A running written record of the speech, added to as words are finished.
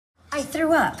I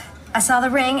threw up. I saw the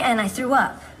ring and I threw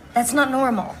up. That's not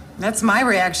normal. That's my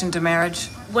reaction to marriage.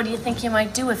 What do you think you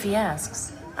might do if he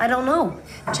asks? I don't know.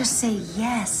 Just say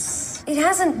yes. It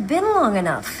hasn't been long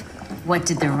enough. What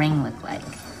did the ring look like?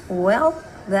 Well,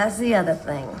 that's the other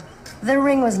thing. The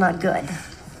ring was not good.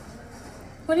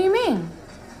 What do you mean?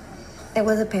 It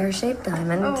was a pear-shaped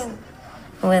diamond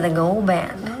with a gold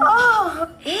band. Oh,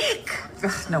 ick.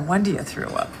 Ugh, no wonder you threw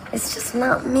up. It's just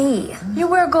not me. You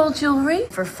wear gold jewelry?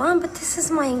 For fun, but this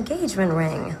is my engagement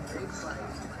ring.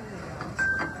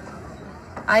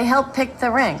 I helped pick the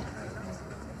ring.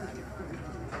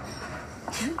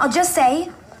 I'll just say,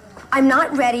 I'm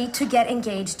not ready to get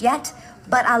engaged yet,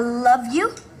 but I love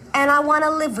you and I want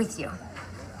to live with you.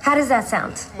 How does that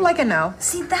sound? Like a no.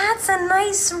 See, that's a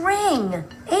nice ring.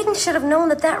 Aiden should have known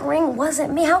that that ring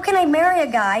wasn't me. How can I marry a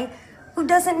guy who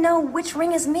doesn't know which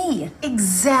ring is me?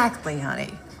 Exactly, honey.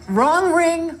 Wrong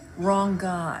ring, wrong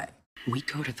guy. We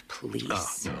go to the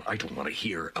police. No, I don't want to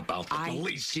hear about the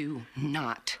police. I do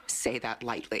not say that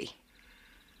lightly.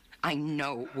 I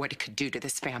know what it could do to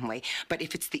this family, but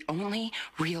if it's the only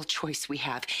real choice we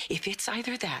have, if it's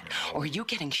either that or you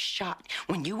getting shot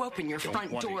when you open your front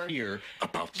door, don't want to hear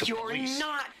about the police. You're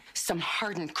not some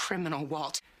hardened criminal,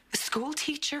 Walt. A school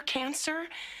teacher, cancer,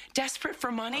 desperate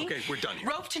for money. Okay, we're done here.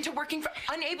 Roped into working for,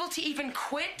 unable to even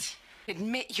quit.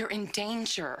 Admit you're in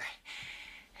danger.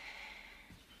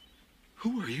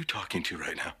 Who are you talking to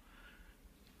right now?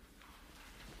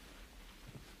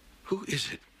 Who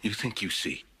is it you think you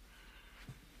see?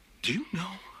 Do you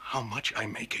know how much I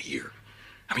make a year?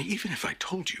 I mean, even if I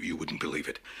told you, you wouldn't believe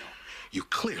it. You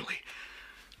clearly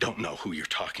don't know who you're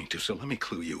talking to, so let me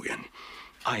clue you in.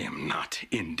 I am not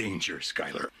in danger,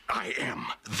 Skyler. I am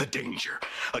the danger.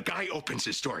 A guy opens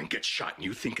his door and gets shot, and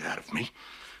you think that of me?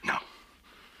 No.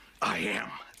 I am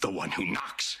the one who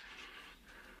knocks.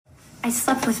 I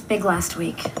slept with Big last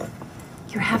week.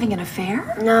 You're having an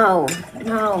affair? No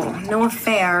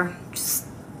affair. Just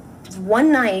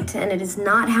one night, and it is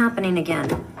not happening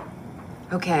again.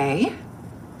 Okay.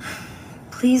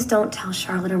 Please don't tell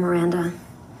Charlotte or Miranda.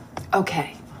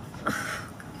 Okay.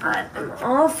 God, I'm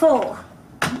awful.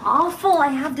 I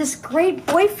have this great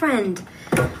boyfriend.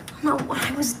 I don't know what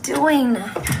I was doing.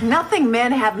 Nothing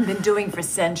men haven't been doing for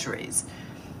centuries.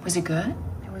 Was it good?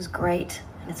 It was great,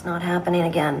 and it's not happening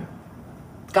again.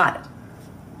 Got it.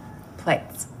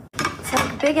 Plates. It's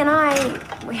like Big and I,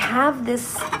 we have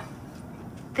this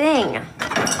thing.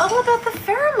 All about the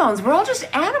pheromones. We're all just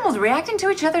animals reacting to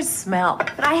each other's smell.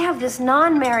 But I have this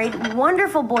non-married,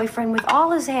 wonderful boyfriend with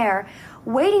all his hair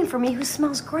waiting for me who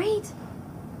smells great.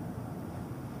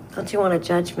 Don't you want to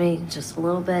judge me just a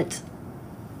little bit?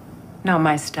 Not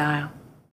my style.